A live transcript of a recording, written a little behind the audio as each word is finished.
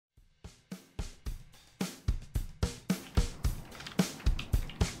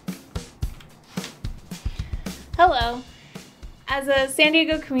Hello! As a San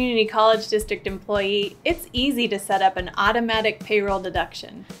Diego Community College District employee, it's easy to set up an automatic payroll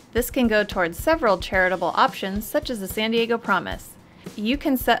deduction. This can go towards several charitable options, such as the San Diego Promise. You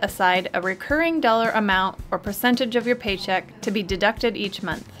can set aside a recurring dollar amount or percentage of your paycheck to be deducted each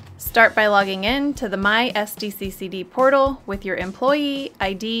month. Start by logging in to the My SDCCD portal with your employee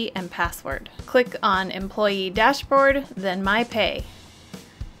ID and password. Click on Employee Dashboard, then My Pay.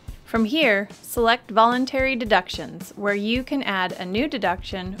 From here, select Voluntary Deductions, where you can add a new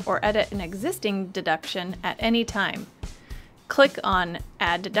deduction or edit an existing deduction at any time. Click on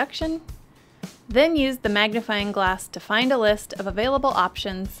Add Deduction, then use the magnifying glass to find a list of available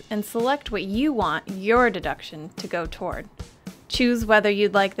options and select what you want your deduction to go toward. Choose whether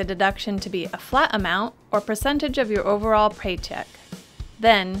you'd like the deduction to be a flat amount or percentage of your overall paycheck.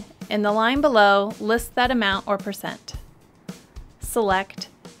 Then, in the line below, list that amount or percent. Select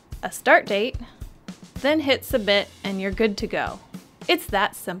a start date, then hit submit and you're good to go. It's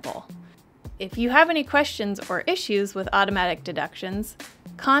that simple. If you have any questions or issues with automatic deductions,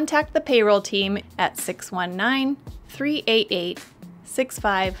 contact the payroll team at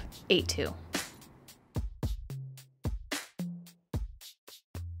 619-388-6582.